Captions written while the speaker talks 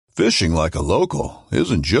Fishing like a local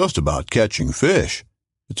isn't just about catching fish.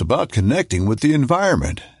 It's about connecting with the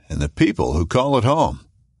environment and the people who call it home.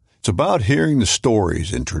 It's about hearing the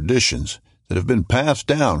stories and traditions that have been passed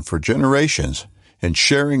down for generations and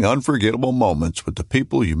sharing unforgettable moments with the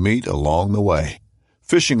people you meet along the way.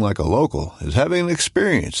 Fishing like a local is having an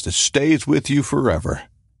experience that stays with you forever.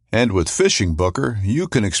 And with Fishing Booker, you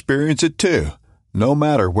can experience it too, no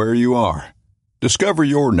matter where you are. Discover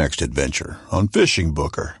your next adventure on Fishing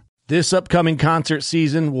Booker. This upcoming concert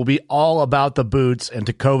season will be all about the boots, and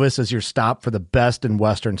Tecovas is your stop for the best in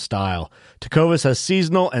Western style. Tecovas has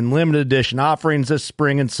seasonal and limited edition offerings this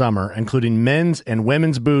spring and summer, including men's and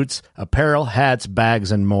women's boots, apparel, hats,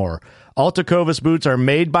 bags, and more. All Tecovas boots are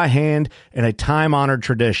made by hand in a time-honored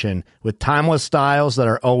tradition with timeless styles that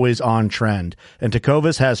are always on trend. And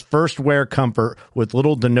Tecovas has first wear comfort with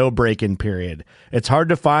little to no break-in period. It's hard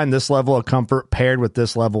to find this level of comfort paired with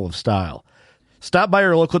this level of style. Stop by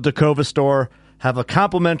your local Tecovas store, have a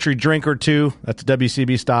complimentary drink or two, that's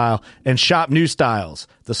WCB style, and shop new styles.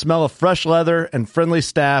 The smell of fresh leather and friendly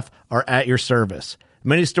staff are at your service.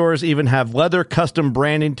 Many stores even have leather custom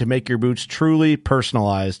branding to make your boots truly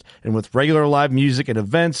personalized. And with regular live music and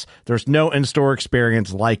events, there's no in-store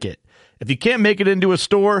experience like it. If you can't make it into a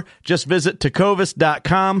store, just visit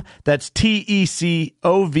tecovas.com. That's TECOVAS.com.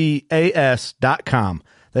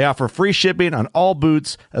 They offer free shipping on all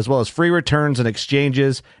boots, as well as free returns and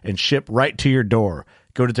exchanges, and ship right to your door.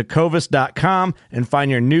 Go to tecovas.com and find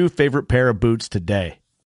your new favorite pair of boots today.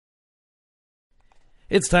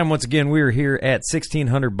 It's time once again. We are here at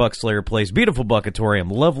 1600 Buckslayer Place, beautiful Buckatorium,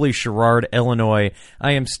 lovely Sherrard, Illinois.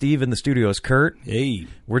 I am Steve, in the studio is Kurt. Hey.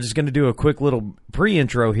 We're just going to do a quick little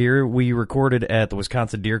pre-intro here. We recorded at the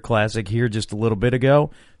Wisconsin Deer Classic here just a little bit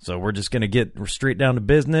ago, so we're just going to get straight down to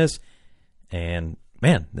business. And,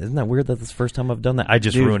 man, isn't that weird that this is the first time I've done that? I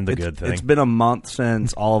just ruined the good thing. It's been a month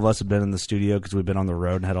since all of us have been in the studio because we've been on the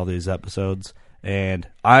road and had all these episodes. And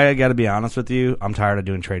I got to be honest with you, I'm tired of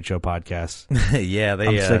doing trade show podcasts. Yeah,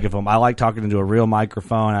 I'm sick of them. I like talking into a real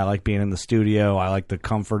microphone. I like being in the studio. I like the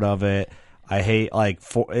comfort of it. I hate I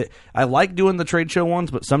like doing the trade show ones,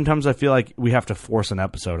 but sometimes I feel like we have to force an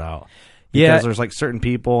episode out because there's like certain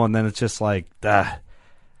people, and then it's just like,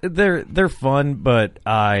 They're fun, but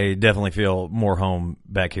I definitely feel more home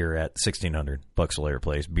back here at 1600 Buckslayer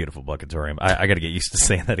Place, beautiful Buckatorium. I got to get used to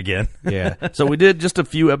saying that again. Yeah. So we did just a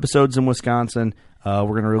few episodes in Wisconsin. We're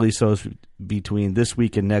going to release those between this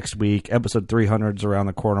week and next week. Episode 300 is around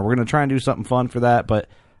the corner. We're going to try and do something fun for that, but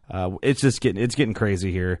it's getting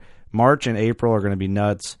crazy here. March and April are going to be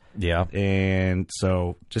nuts. Yeah. And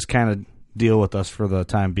so just kind of deal with us for the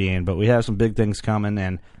time being. But we have some big things coming,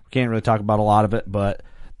 and we can't really talk about a lot of it, but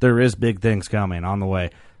there is big things coming on the way.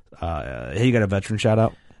 Hey, you got a veteran shout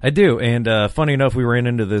out? I do, and funny enough, we ran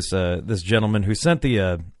into this gentleman who sent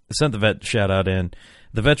the vet shout out in.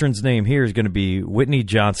 The veteran's name here is going to be Whitney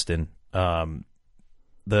Johnston. The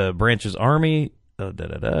branch's Army.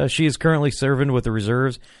 She is currently serving with the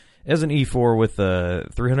reserves as an E4 with the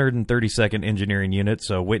 332nd Engineering Unit.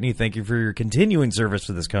 So, Whitney, thank you for your continuing service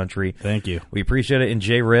to this country. Thank you. We appreciate it. And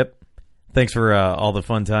Jay Rip, thanks for all the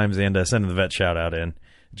fun times and sending the vet shout out in.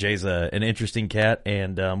 Jay's an interesting cat,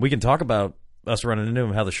 and we can talk about us running into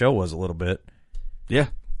him, how the show was a little bit. Yeah.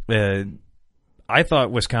 I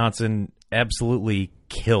thought Wisconsin absolutely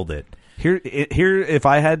killed it. Here, if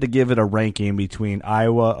I had to give it a ranking between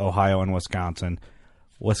Iowa, Ohio, and Wisconsin,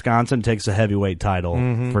 Wisconsin takes a heavyweight title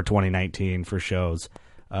for 2019 for shows.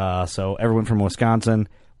 So everyone from Wisconsin,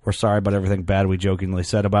 we're sorry about everything bad we jokingly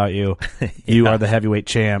said about you. Yeah. You are the heavyweight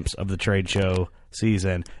champs of the trade show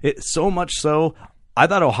season. It's so much so, I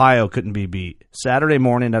thought Ohio couldn't be beat. Saturday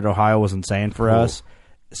morning at Ohio was insane for us.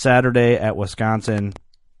 Saturday at Wisconsin,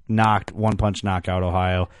 one-punch knockout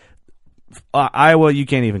Ohio. Iowa, you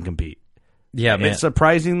can't even compete. Yeah, man.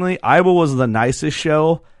 Surprisingly, Iowa was the nicest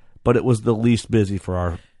show, but it was the least busy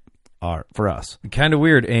for for us. Kind of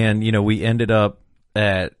weird, and we ended up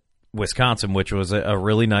at Wisconsin, which was a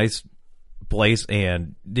really nice place,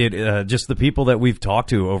 and just the people that we've talked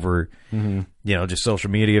to over just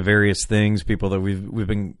social media, various things, people that we've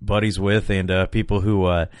been buddies with, and people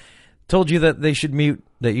who told you that you should mute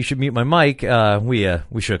my mic.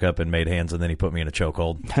 We shook up and made hands, and then he put me in a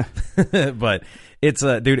chokehold. But it's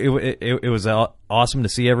dude, it was awesome to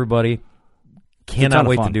see everybody. Cannot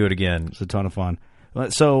wait to do it again. It's a ton of fun.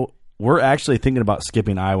 So we're actually thinking about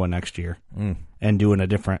skipping Iowa next year and doing a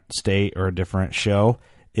different state or a different show.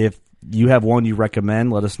 If you have one you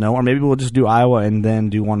recommend, let us know. Or maybe we'll just do Iowa and then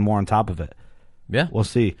do one more on top of it. Yeah. We'll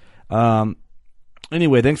see.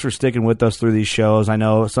 Anyway, thanks for sticking with us through these shows. I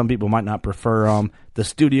know some people might not prefer them. The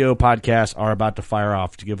studio podcasts are about to fire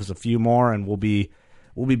off. To give us a few more, and we'll be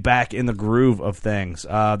we'll be back in the groove of things.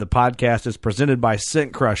 The podcast is presented by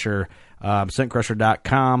Scent Crusher,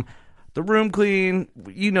 scentcrusher.com. The room clean,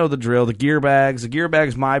 you know the drill. The gear bags. The gear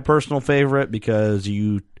bag's my personal favorite because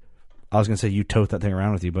I was going to say you tote that thing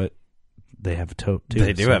around with you, but they have a tote too.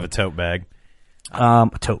 They do have a tote bag. A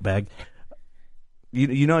tote bag.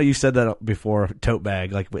 You know you said that before, tote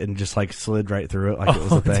bag, like, and just like slid right through it like it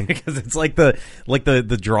was a thing. Because it's like the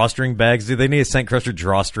drawstring bags. Do they need a Scent Crusher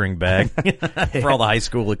drawstring bag for all the high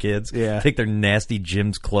school kids? Yeah. Take their nasty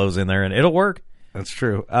gym's clothes in there and it'll work. That's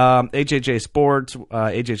true. HHA Sports,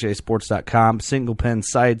 HHAsports.com, single pen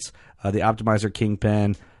sights, the Optimizer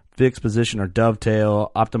Kingpin, fixed position or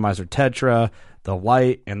dovetail, Optimizer Tetra, the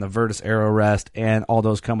light, and the Virtus Aero Rest, and all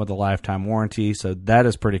those come with a lifetime warranty, so that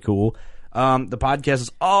is pretty cool. The podcast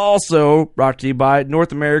is also brought to you by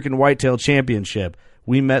North American Whitetail Championship.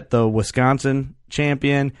 We met the Wisconsin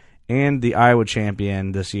champion and the Iowa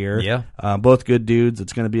champion this year. Yeah. Both good dudes.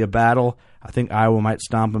 It's going to be a battle. I think Iowa might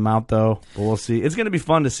stomp them out, though, but we'll see. It's going to be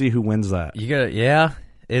fun to see who wins that.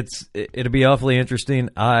 It'll be awfully interesting.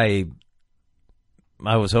 I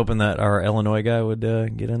was hoping that our Illinois guy would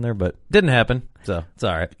get in there, but didn't happen, so it's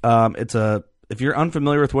all right. If you're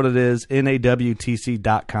unfamiliar with what it is,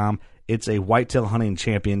 NAWTC.com. It's a whitetail hunting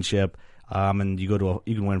championship, and you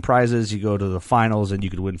can win prizes. You go to the finals, and you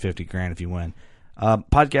could win $50,000 if you win.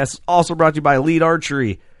 Podcast is also brought to you by Elite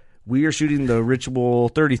Archery. We are shooting the Ritual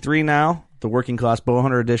 33 now, the Working Class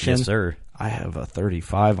Bowhunter Edition. Yes, sir. I have a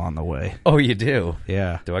 35 on the way. Oh, you do?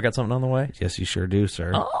 Yeah. Do I got something on the way? Yes, you sure do,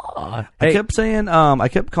 sir. Oh, I kept saying, I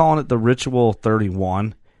kept calling it the Ritual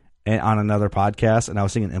 31 on another podcast, and I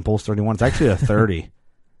was thinking Impulse 31. It's actually a 30.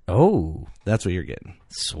 Oh, that's what you're getting.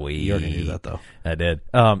 Sweet. You already knew that, though. I did.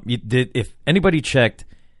 You did. If anybody checked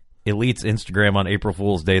Elite's Instagram on April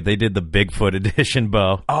Fool's Day, they did the Bigfoot edition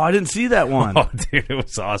bow. Oh, I didn't see that one. Oh, dude, it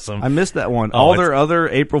was awesome. I missed that one. All their other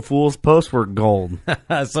April Fool's posts were gold.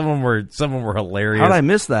 some of them were hilarious. How did I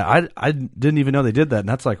miss that? I didn't even know they did that, and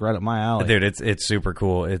that's like right up my alley. Dude, it's super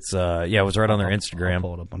cool. It's it was right on their Instagram. I'll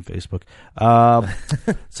pull it up on Facebook.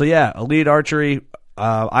 So yeah, Elite Archery.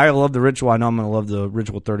 I love the Ritual. I know I'm going to love the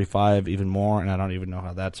Ritual 35 even more, and I don't even know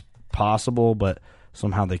how that's possible, but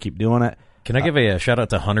somehow they keep doing it. Can I give a shout out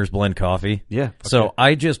to Hunter's Blend Coffee? Yeah. Okay. So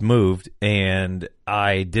I just moved, and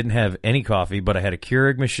I didn't have any coffee, but I had a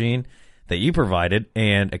Keurig machine that you provided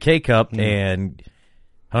and a K-Cup, and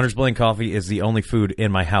Hunter's Blend Coffee is the only food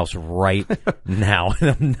in my house right now. And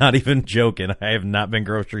I'm not even joking. I have not been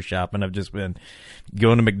grocery shopping. I've just been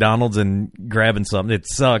going to McDonald's and grabbing something. It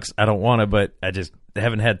sucks. I don't want to, but I just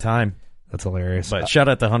haven't had time. That's hilarious. But shout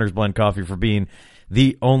out to Hunter's Blend Coffee for being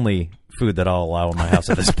the only food that I'll allow in my house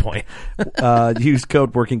at this point. Use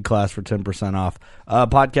code Working Class for 10% off.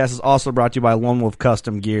 Podcast is also brought to you by Lone Wolf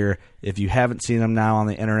Custom Gear. If you haven't seen them now on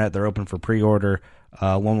the internet, they're open for pre-order.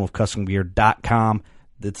 LoneWolfCustomGear.com.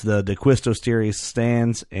 It's the DeQuisto series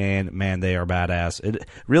stands, and man, they are badass.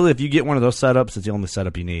 Really, if you get one of those setups, it's the only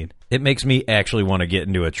setup you need. It makes me actually want to get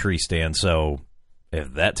into a tree stand, so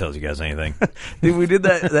if that tells you guys anything. Dude, we did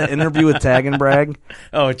that interview with Tag and Brag.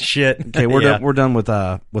 Oh, shit. Okay, we're done with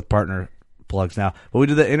partner plugs now. But we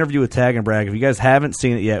did that interview with Tag and Brag. If you guys haven't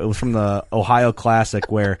seen it yet, it was from the Ohio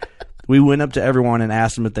Classic where we went up to everyone and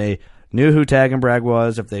asked them if they knew who Tag and Brag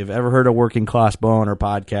was, if they've ever heard a Working Class Bowhunter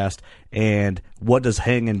podcast, and what does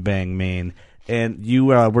hang and bang mean. And you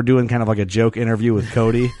were doing kind of like a joke interview with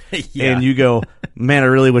Cody, yeah. And you go, man, I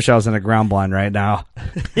really wish I was in a ground blind right now.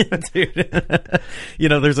 Dude,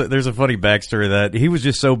 there's a funny backstory that he was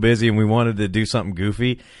just so busy and we wanted to do something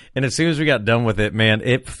goofy, and as soon as we got done with it, man,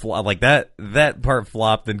 it flopped. Like that part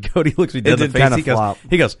flopped, and Cody looks me dead in the face.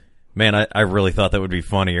 He goes, man, I really thought that would be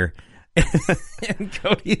funnier. And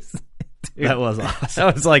Cody's, dude, that was awesome.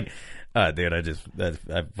 I was like, dude,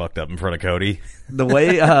 I fucked up in front of Cody. The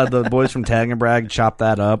way the boys from Tag and Brag chop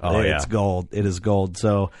that up, it's yeah. gold. It is gold.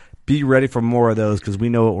 So be ready for more of those because we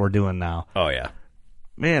know what we're doing now. Oh, yeah.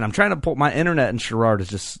 Man, I'm trying to pull my internet in Sherrard is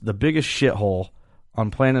just the biggest shithole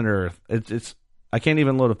on planet Earth. It's I can't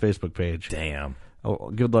even load a Facebook page. Damn.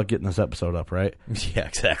 Oh, good luck getting this episode up, right? Yeah,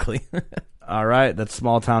 exactly. All right, that's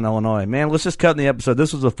Small Town, Illinois. Man, let's just cut in the episode.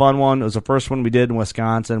 This was a fun one. It was the first one we did in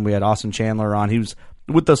Wisconsin. We had Austin Chandler on. He was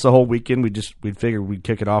with us the whole weekend. We figured we'd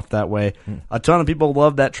kick it off that way. A ton of people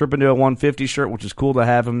loved that Trip Into a 150 shirt, which is cool to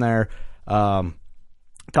have him there.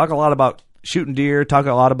 Talk a lot about shooting deer. Talk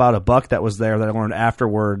a lot about a buck that was there that I learned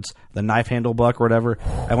afterwards, the knife handle buck or whatever.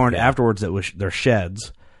 I learned afterwards that was their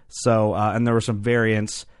sheds. So, and there were some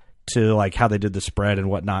variants to like how they did the spread and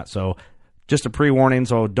whatnot. So just a pre-warning,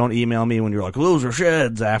 so don't email me when you're like, those are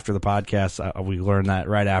sheds after the podcast. We learned that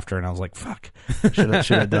right after, and I was like, fuck, should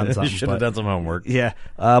have done something. Should have done some homework. Yeah.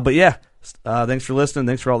 But yeah, Thanks for listening.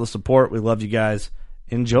 Thanks for all the support. We love you guys.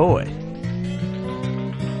 Enjoy.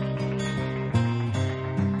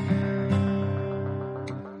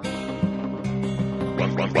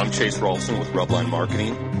 I'm Chase Rolfson with Rubline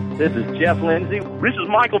Marketing. This is Jeff Lindsay. This is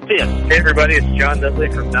Michael Pitt. Hey, everybody, it's John Dudley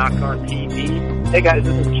from Knock on TV. Hey, guys,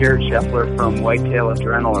 this is Jared Scheffler from Whitetail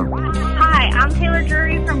Adrenaline. Hi, I'm Taylor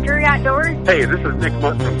Drury from Drury Outdoors. Hey, this is Nick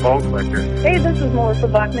Mutt from Bone Collector. Hey, this is Melissa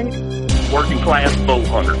Buckman. Working Class Bow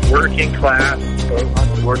Hunter. Working Class Bow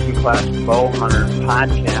Hunter. Working Class Bow Hunter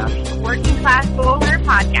Podcast. Working Class Bow Hunter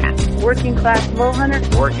Podcast. Working Class Bow Hunter.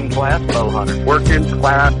 Working Class Bow Hunter. Working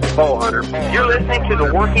Class Bow Hunter. You're listening to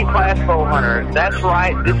the Working Class Bow Hunter. That's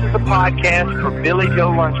right. This is a podcast for Billy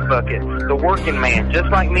Joe Lunchbucket, the working man, just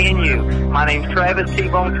like me and you. My name's Travis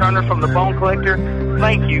T-Bone Turner from the Bone Collector.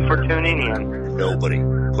 Thank you for tuning in. Nobody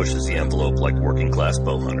pushes the envelope like Working Class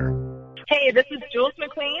Bow Hunter. Hey, this is Jules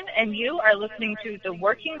McQueen, and you are listening to the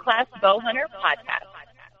Working Class Bow Hunter Podcast.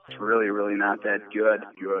 It's really, really not that good.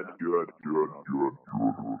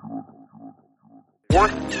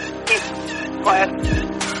 Working Class.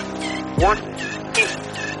 Working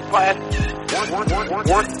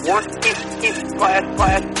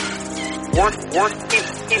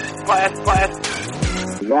Class.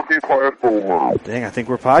 Working Class Bow Hunter. Dang, I think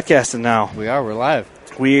we're podcasting now. We're live.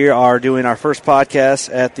 We are doing our first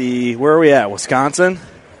podcast at where are we at? Wisconsin?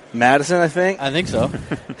 Madison, I think? I think so.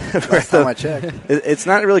 Last time I checked. It's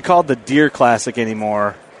not really called the Deer Classic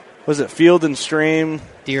anymore. Was it Field and Stream?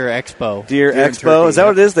 Deer Expo. Deer Expo? Turkey, is that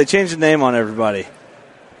what it is? They changed the name on everybody.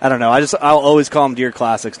 I don't know. I'll always call them Deer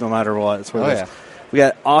Classics no matter what. It's what it is. Yeah. We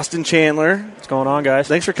got Austin Chandler. What's going on, guys?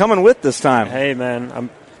 Thanks for coming with this time. Hey, man. I'm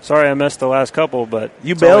sorry I missed the last couple, but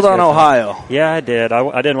you bailed on Ohio. Yeah, I did.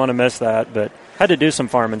 I didn't want to miss that, but had to do some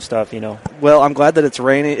farming stuff, Well, I'm glad that it's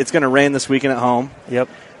raining. It's going to rain this weekend at home. Yep.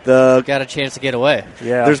 Got a chance to get away.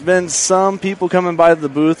 Yeah. There's been some people coming by the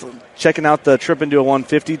booth checking out the Trip Into a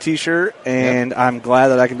 150 T-shirt, and I'm glad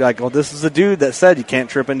that I can be like, well, this is the dude that said you can't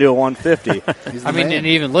trip into a 150. I mean, it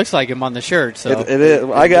even looks like him on the shirt. So it is.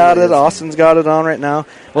 I got it. Austin's got it on right now.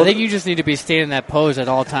 Well, I think you just need to be staying in that pose at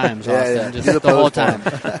all times, Austin. Just the whole time.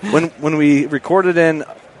 When we recorded in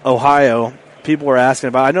Ohio, people were asking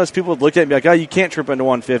about. I noticed people would look at me like, "Oh, you can't trip into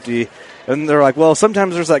 150," and they're like, "Well,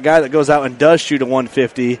 sometimes there's that guy that goes out and does shoot a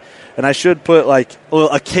 150, and I should put like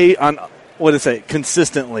a K on what is it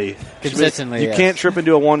consistently? Consistently, you can't trip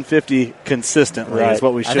into a 150 consistently. Right. Is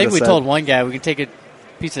what we should. I think we said. told one guy we can take a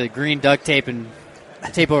piece of green duct tape and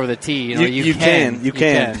tape over the tee. You can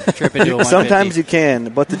trip into a 150. Sometimes you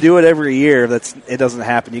can, but to do it every year, it doesn't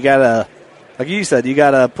happen. You gotta, like you said, you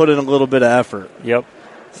gotta put in a little bit of effort. Yep.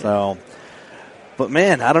 So. But,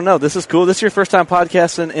 man, I don't know. This is cool. This is your first time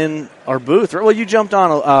podcasting in our booth. Well, you jumped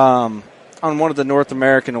on one of the North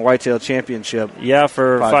American Whitetail Championship. Yeah,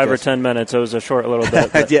 for podcasts. 5 or 10 minutes. It was a short little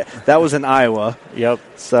bit. Yeah, that was in Iowa. Yep.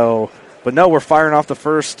 So, but no, we're firing off the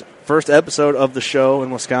first episode of the show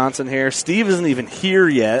in Wisconsin here. Steve isn't even here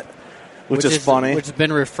yet, which is funny. Which has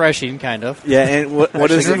been refreshing, kind of. Yeah, and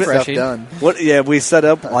what is refreshing? Done. We set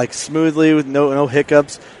up like smoothly with no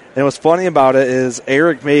hiccups. And what's funny about it is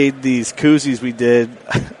Eric made these koozies we did.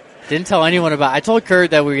 Didn't tell anyone about it. I told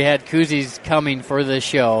Kurt that we had koozies coming for this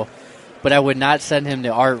show, but I would not send him the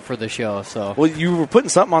art for the show. So, well, you were putting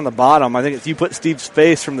something on the bottom. I think if you put Steve's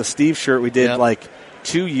face from the Steve shirt we did like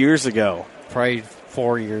 2 years ago. Probably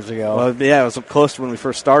 4 years ago. Well, yeah, it was close to when we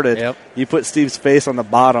first started. Yep. You put Steve's face on the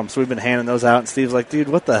bottom, so we've been handing those out, and Steve's like, dude,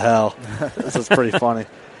 what the hell? This is pretty funny.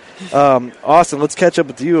 Austin, let's catch up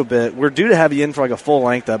with you a bit. We're due to have you in for like a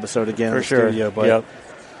full-length episode again in the studio, but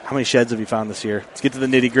how many sheds have you found this year? Let's get to the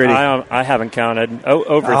nitty-gritty. I haven't counted.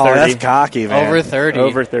 Over 30. Oh, that's cocky, man. Over 30.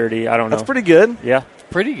 Over 30. I don't know. That's pretty good. Yeah.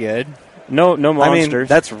 Pretty good. No monsters. I mean,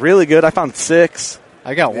 that's really good. I found 6.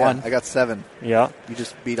 I got 1. I got 7. Yeah. You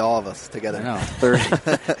just beat all of us together. I know.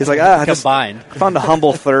 30. He's like, I combined. Found a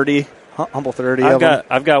humble 30. Humble 30.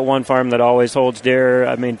 I've got one farm that always holds deer.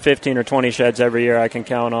 I mean, 15 or 20 sheds every year I can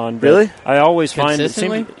count on. Really? I always find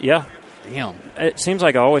consistently. Yeah. Damn. It seems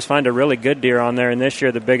like I always find a really good deer on there, and this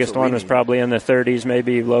year the biggest one was probably in the 30s,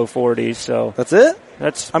 maybe low 40s. So that's it.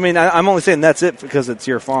 That's. I mean, I'm only saying that's it because it's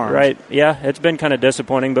your farm, right? Yeah, it's been kind of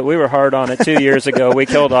disappointing, but we were hard on it 2 years ago. We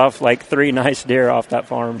killed off like 3 nice deer off that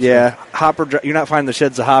farm. So. Yeah, you're not finding the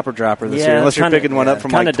shed's a hopper dropper this year unless you're picking one up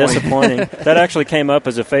from kind of disappointing. That actually came up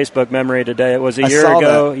as a Facebook memory today. It was a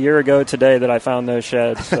year ago today that I found those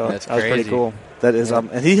sheds. So that was pretty cool. That is,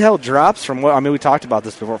 and he held drops from what? I mean, we talked about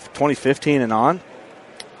this before, 2015 and on.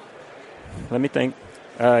 Let me think.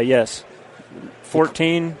 Yes.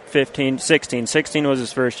 14, 15, 16. 16 was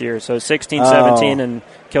his first year. So 16, 17, and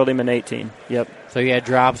killed him in 18. Yep. So you had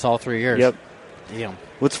drops all 3 years. Yep. Damn.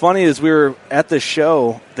 What's funny is we were at this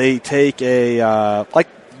show. They take a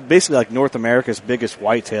basically like North America's biggest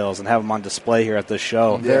whitetails and have them on display here at this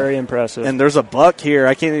show. Very impressive. And there's a buck here.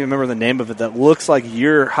 I can't even remember the name of it. That looks like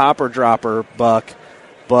your hopper dropper buck,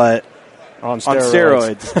 but on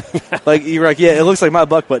steroids. Like you're like, yeah, it looks like my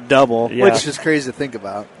buck, but double. Yeah. Which is crazy to think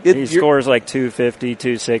about. He scores like 250,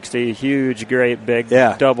 260. Huge, great, big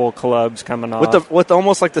double clubs coming off. With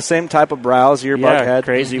almost like the same type of brows your buck had.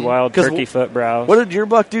 Crazy, wild turkey foot brows. What did your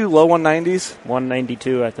buck do? Low 190s?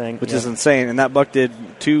 192, I think. Which is insane. And that buck did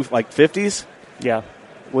 50s? Yeah.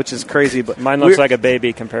 Which is crazy. But mine looks like a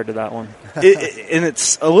baby compared to that one. And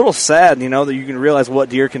it's a little sad, that you can realize what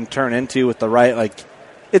deer can turn into with the right,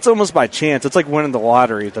 it's almost by chance. It's like winning the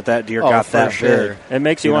lottery that deer got that big. It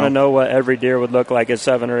makes you want to know what every deer would look like at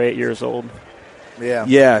 7 or 8 years old. Yeah.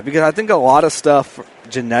 Yeah, because I think a lot of stuff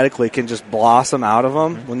genetically can just blossom out of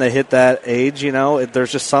them when they hit that age,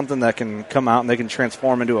 There's just something that can come out and they can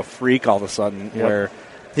transform into a freak all of a sudden where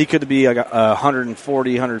he could be like a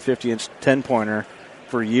 140, 150-inch 10-pointer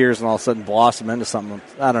for years and all of a sudden blossom into something.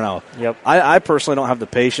 I don't know. Yep. I personally don't have the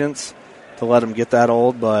patience to let him get that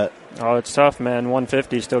old, but... Oh, it's tough, man.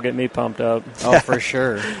 150 still get me pumped up. Oh, for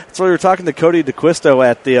sure. So we were talking to Cody DeQuisto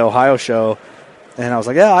at the Ohio show, and I was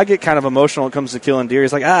like, yeah, I get kind of emotional when it comes to killing deer.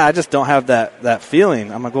 He's like, I just don't have that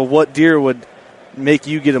feeling. I'm like, well, what deer would make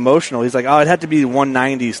you get emotional? He's like, it'd have to be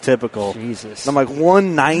 190s typical. Jesus. And I'm like,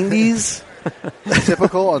 190s?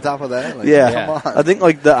 Typical on top of that? Come on. I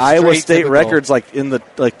think the Iowa State typical. Record's in the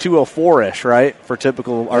 204-ish, right, for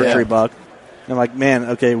typical archery buck. I'm like, man,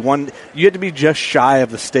 okay, you had to be just shy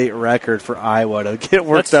of the state record for Iowa to get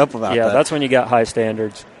worked up about that. Yeah, that's when you got high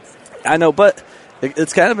standards. I know, but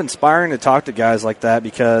it's kind of inspiring to talk to guys like that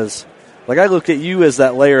because, I look at you as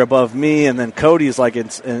that layer above me, and then Cody's and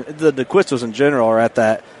the DeQuistos in general are at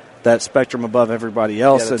that spectrum above everybody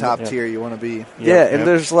else. Yeah, the top tier you want to be. And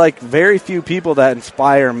there's very few people that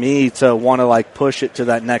inspire me to want to push it to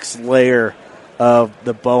that next layer of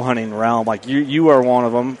the bow hunting realm. You are one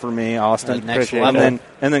of them for me, Austin. Next level.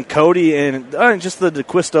 And then Cody and just the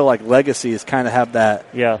DeQuisto legacies kind of have that.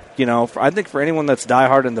 Yeah. I think for anyone that's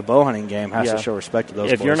diehard in the bow hunting game has to show respect to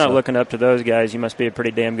those. If you're not looking up to those guys, you must be a pretty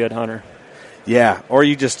damn good hunter. Yeah, or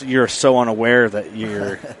you're so unaware that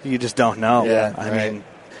you just don't know. Yeah, I mean,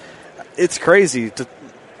 it's crazy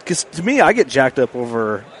because to me, I get jacked up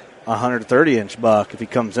over 130-inch buck if he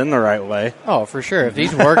comes in the right way. Oh, for sure. If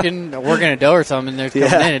he's working a doe or something, there's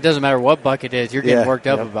coming in. It doesn't matter what buck it is. You're getting worked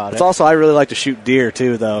up about it. It's also I really like to shoot deer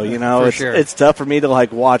too, though. It's tough for me to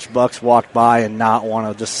watch bucks walk by and not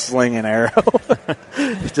want to just sling an arrow.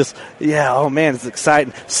 Oh man, it's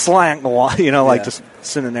exciting. Slang, just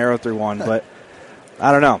send an arrow through one. But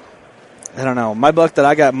I don't know. My buck that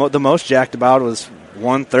I got the most jacked about was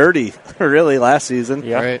 130, really, last season.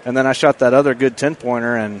 Yeah. Right. And then I shot that other good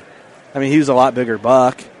 10-pointer, and he was a lot bigger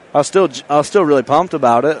buck. I was still really pumped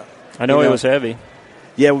about it. I know he was heavy.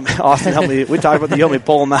 Yeah, Austin helped me. We talked about he helped me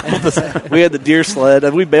pull him out. We had the deer sled,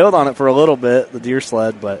 and we bailed on it for a little bit, the deer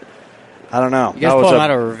sled, but I don't know. You guys pulled him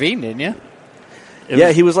out of a ravine, didn't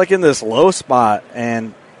you? He was in this low spot,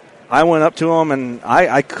 and I went up to him, and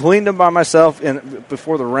I cleaned him by myself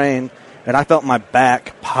before the rain, and I felt my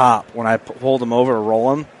back pop when I pulled him over to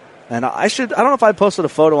roll him. And I don't know if I posted a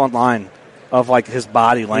photo online of his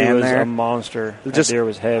body laying there. He was a monster. That deer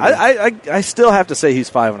was heavy. I still have to say he's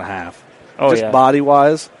 5.5. Oh, just body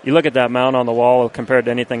wise. You look at that mount on the wall compared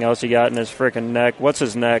to anything else he got in his freaking neck. What's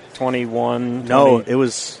his neck? 21? No, it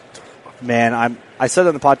was. Man, I said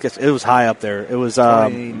on the podcast it was high up there. It was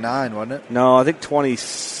 29, wasn't it? No, I think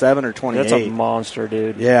 27 or 28. That's a monster,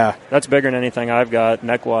 dude. Yeah, that's bigger than anything I've got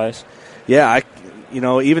neck wise. Yeah,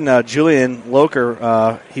 even Julian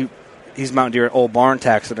Loker, he's mountain deer at Old Barn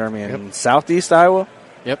Taxidermy in southeast Iowa.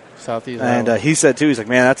 Yep, southeast and Iowa. He said too, he's like,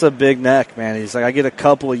 man, that's a big neck, man. He's like, I get a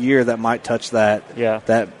couple a year that might touch that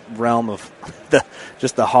realm of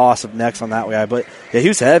the hoss of necks on that guy. But yeah, he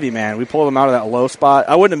was heavy, man. We pulled him out of that low spot.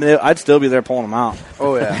 I wouldn't admit I'd still be there pulling him out.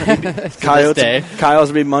 Oh yeah, coyotes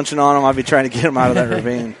would be munching on him. I'd be trying to get him out of that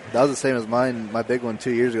ravine. That was the same as mine. My big one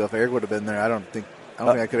 2 years ago. If Eric would have been there, I don't think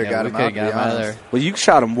I could have got him out of there. Well, you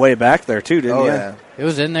shot him way back there too, didn't you? Yeah. It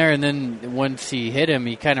was in there, and then once he hit him,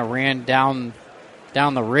 he kind of ran down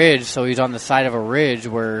the ridge, so he's on the side of a ridge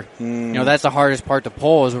where that's the hardest part to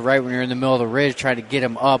pull is right when you're in the middle of the ridge, trying to get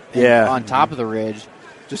him up on top of the ridge.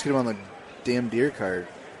 Just get him on the damn deer cart.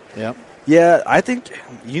 Yep. Yeah, I think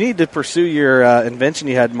you need to pursue your invention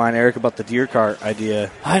you had in mind, Eric, about the deer cart idea.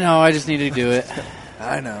 I know. I just need to do it.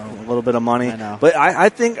 I know. A little bit of money. I know. But I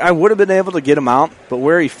think I would have been able to get him out, but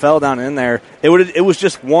where he fell down in there, it was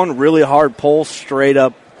just one really hard pull straight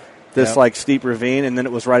up this like steep ravine, and then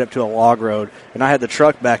it was right up to a log road, and I had the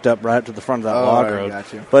truck backed up right up to the front of that log road.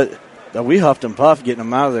 Got you. But we huffed and puffed getting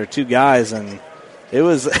them out of there, 2 guys, and it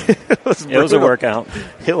was it was a workout.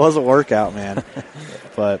 It was a workout, man.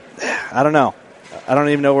 But I don't know. I don't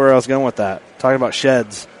even know where I was going with that. Talking about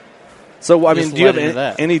sheds. So, I mean, do you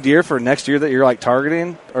have any deer for next year that you're like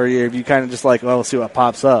targeting, or are you kind of just like, well, let's see what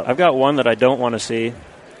pops up? I've got one that I don't want to see.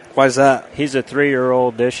 Why is that? He's a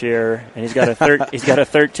 3-year-old this year, and he's got a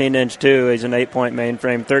 13-inch too. He's an 8-point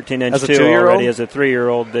mainframe, 13-inch two already as a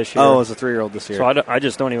 3-year-old this year. Oh, as a 3-year-old this year. So I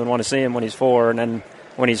just don't even want to see him when he's 4, and then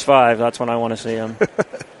when he's 5, that's when I want to see him.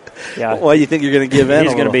 Yeah. Well, you think you're going to give in?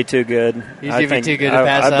 He's going to be too good. He's going to be too good to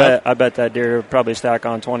pass up? I bet that deer will probably stack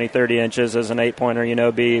on 20, 30 inches as an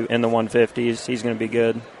 8-pointer, be in the 150s. He's going to be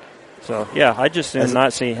good. So, yeah, I just do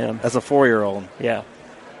not see him. As a 4-year-old. Yeah.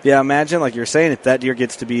 Yeah, imagine, like you're saying, if that deer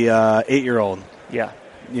gets to be 8-year-old. Yeah.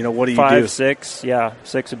 What do you 5, do? 6. Yeah,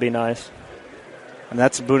 6 would be nice. And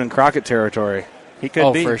that's Boone and Crockett territory. He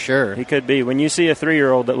could be. For sure. He could be. When you see a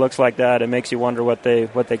 3-year-old that looks like that, it makes you wonder what they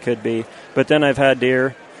could be. But then I've had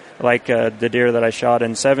deer, like the deer that I shot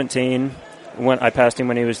in 17. I passed him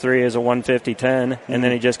when he was 3 as a 150-10, and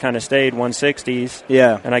then he just kind of stayed 160s.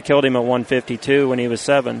 Yeah. And I killed him at 152 when he was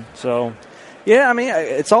 7. So... Yeah, I mean,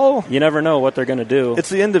 it's all... You never know what they're going to do. It's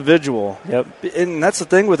the individual. Yep. And that's the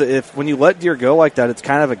thing with it. When you let deer go like that, it's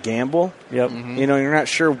kind of a gamble. Yep. Mm-hmm. You're not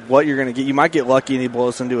sure what you're going to get. You might get lucky and he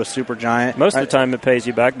blows into a super giant. Most of the time it pays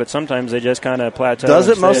you back, but sometimes they just kind of plateau. Does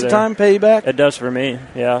it most of the time pay you back? It does for me,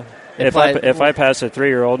 yeah. If I pass a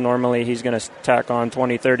 3-year-old, normally he's going to tack on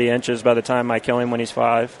 20, 30 inches by the time I kill him when he's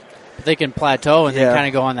 5. They can plateau and then kind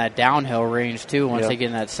of go on that downhill range, too, once they get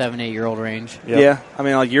in that 7-8-year-old range. Yep. Yeah. I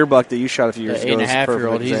mean, like your buck that you shot a few years ago. The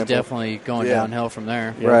 8.5-year-old, he's definitely going downhill from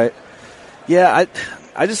there. Yep. Right. Yeah,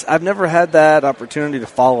 I've never had that opportunity to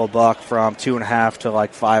follow a buck from 2.5 to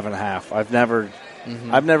like 5.5. I've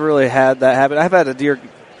never really had that habit. I've had a deer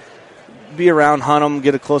be around, hunt him,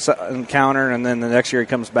 get a close encounter, and then the next year he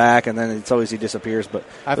comes back, and then it's always he disappears. But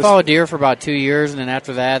I followed deer for about 2 years, and then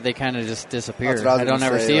after that, they kind of just disappear. I don't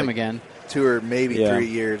ever see them again. 2 or maybe 3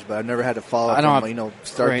 years, but I've never had to follow from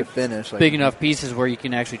start to finish. Big enough pieces where you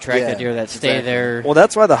can actually track that deer that stay there. Well,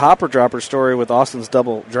 that's why the Hopper Dropper story with Austin's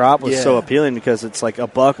double drop was so appealing, because it's like a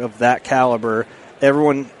buck of that caliber.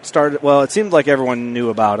 Everyone started. Well, it seemed like everyone knew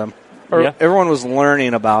about him, or everyone was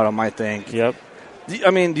learning about him. I think. Yep.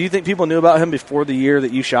 I mean, do you think people knew about him before the year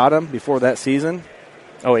that you shot him, before that season?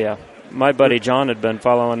 Oh, yeah. My buddy John had been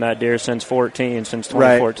following that deer since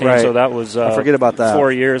 2014. Right. So that was I forget about that.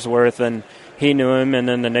 4 years worth, and he knew him, and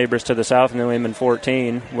then the neighbors to the south knew him in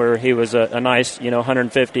 14, where he was a nice,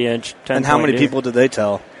 150-inch 10-point And how many deer. people did they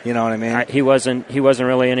tell? You know what I mean? He wasn't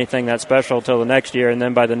really anything that special till the next year, and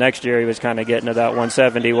then by the next year he was kind of getting to that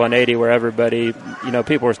 170, 180, where everybody,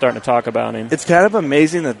 people were starting to talk about him. It's kind of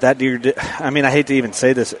amazing that deer did. I mean, I hate to even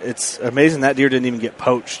say this. It's amazing that deer didn't even get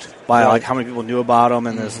poached by like how many people knew about him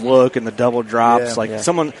and his look and the double drops.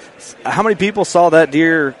 How many people saw that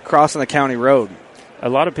deer crossing the county road? A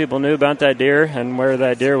lot of people knew about that deer, and where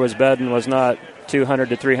that deer was bedding was not 200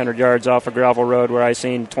 to 300 yards off a gravel road where I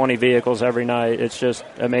seen 20 vehicles every night. It's just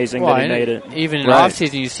amazing that he made it. Even in off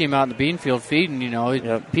season, you see him out in the bean field feeding.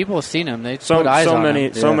 People have seen him. They put eyes on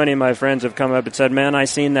him. So many of my friends have come up and said, "Man, I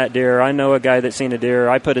seen that deer. I know a guy that seen a deer.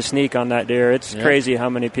 I put a sneak on that deer." It's crazy how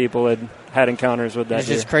many people had encounters with that It's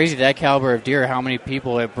deer. just crazy, that caliber of deer, how many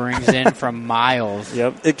people it brings in from miles.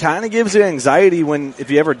 Yep. It kind of gives you anxiety if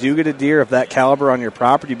you ever do get a deer of that caliber on your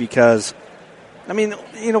property, because I mean,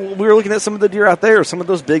 we were looking at some of the deer out there, some of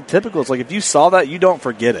those big typicals. Like, if you saw that, you don't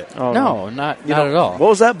forget it. Oh, no, not at all. What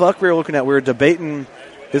was that buck we were looking at? We were debating.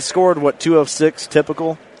 It scored, 206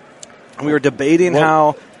 typical? And we were debating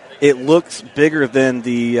how it looks bigger than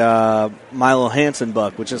the Milo Hansen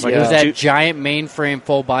buck, which is like it was that giant mainframe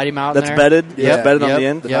full body mount that's bedded. Yeah, bedded on the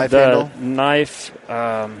end. The knife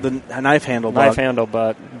handle. The knife handle buck. Knife handle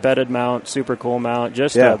buck. Bedded mount, super cool mount.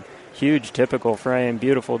 Just a huge typical frame,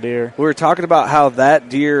 beautiful deer. We were talking about how that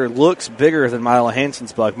deer looks bigger than Milo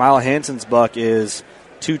Hansen's buck. Milo Hansen's buck is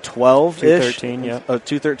 212-ish. 213, yeah.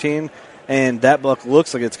 213. And that buck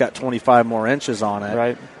looks like it's got 25 more inches on it.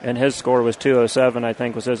 Right. And his score was 207, I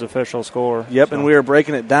think, was his official score. Yep, so. And we were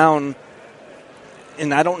breaking it down,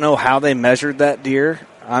 and I don't know how they measured that deer.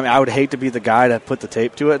 I mean, I would hate to be the guy to put the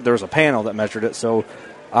tape to it. There was a panel that measured it, so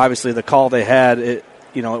obviously the call they had, it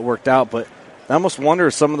worked out. But I almost wonder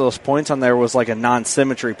if some of those points on there was like a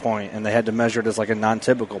non-symmetry point, and they had to measure it as like a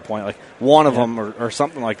non-typical point, like one of them or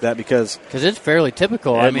something like that, because it's fairly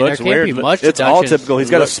typical. I mean, there can't weird. be much It's deductions. all typical. He's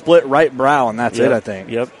got a split right brow, and that's it, I think.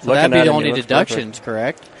 Yep. So that'd be the only deductions,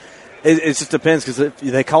 correct? It just depends because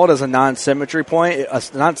they call it as a non-symmetry point. A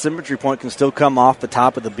non-symmetry point can still come off the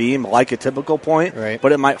top of the beam like a typical point, right.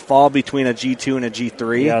 But it might fall between a G2 and a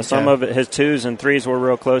G3. Yeah, some of it, his 2s and 3s were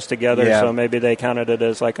real close together, so maybe they counted it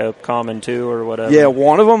as like a common 2 or whatever. Yeah,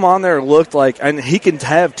 one of them on there looked like, and he can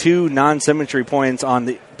have 2 non-symmetry points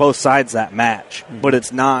on both sides that match, but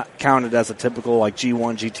it's not counted as a typical like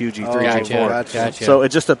G1, G2, G3, G4. Gotcha. So it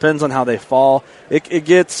just depends on how they fall. It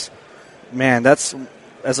gets, man, that's...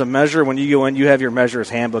 As a measure, when you go in, you have your measurer's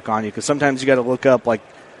handbook on you because sometimes you got to look up like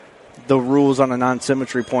the rules on a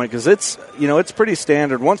non-symmetry point because it's pretty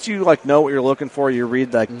standard. Once you like know what you're looking for, you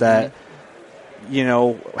read like that,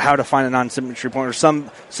 how to find a non-symmetry point or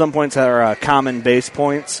some points that are common base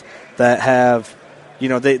points that have,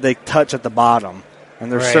 they touch at the bottom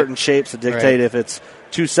and there's certain shapes that dictate if it's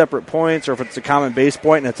 2 separate points or if it's a common base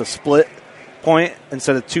point and it's a split point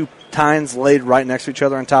instead of 2 tines laid right next to each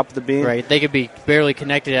other on top of the beam. Right, they could be barely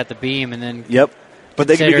connected at the beam and then but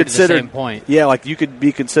they could be considered the same point. Yeah, like you could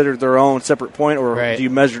be considered their own separate point, or do you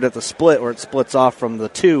measure it at the split, or it splits off from the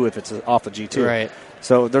 2 if it's off the G2. Right.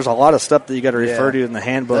 So there's a lot of stuff that you got to refer to in the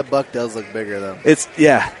handbook. That buck does look bigger though.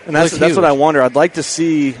 And that's what I wonder. I'd like to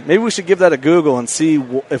see. Maybe we should give that a Google and see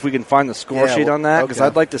if we can find the score sheet on that because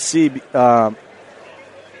I'd like to see.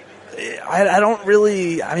 I don't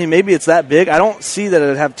really. I mean, maybe it's that big. I don't see that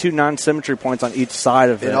it'd have 2 non-symmetry points on each side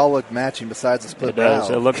of it. It all looked matching besides the split brow. It does.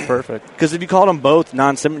 It looks perfect. Because if you called them both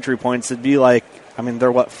non-symmetry points, it'd be like, I mean,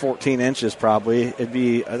 they're 14 inches probably. It'd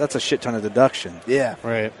be that's a shit ton of deduction. Yeah.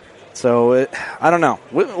 Right. So I don't know.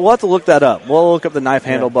 We'll have to look that up. We'll look up the knife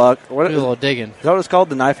handle buck. What do a little digging. Is that what it's called?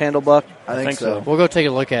 The knife handle buck? I think so. We'll go take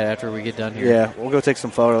a look at it after we get done here. Yeah, we'll go take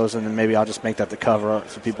some photos and then maybe I'll just make that the cover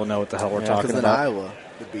so people know what the hell we're talking about. Iowa.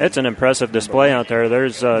 It's an impressive display out there.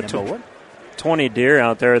 There's 20 deer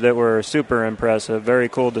out there that were super impressive. Very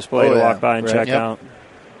cool display to walk by and check out.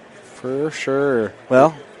 For sure.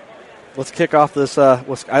 Well, let's kick off this. I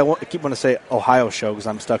keep wanting to say Ohio show because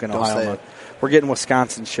I'm stuck in Ohio. We're getting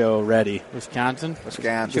Wisconsin show ready. Wisconsin.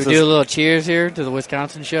 Should we do a little cheers here to the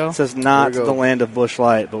Wisconsin show? It says not the land of Busch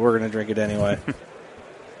Light, but we're going to drink it anyway.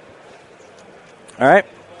 All right.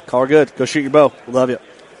 Call her good. Go shoot your bow. We love you.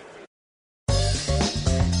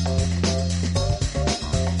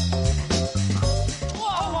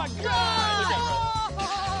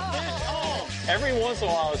 Every once in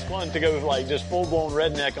a while, it's fun to go like just full-blown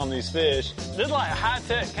redneck on these fish. This is like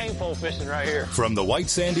high-tech cane pole fishing right here. From the white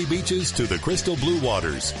sandy beaches to the crystal blue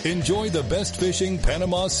waters, enjoy the best fishing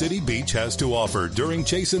Panama City Beach has to offer during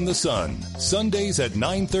Chasing the Sun. Sundays at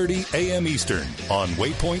 9:30 a.m. Eastern on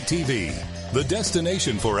Waypoint TV, the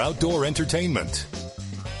destination for outdoor entertainment.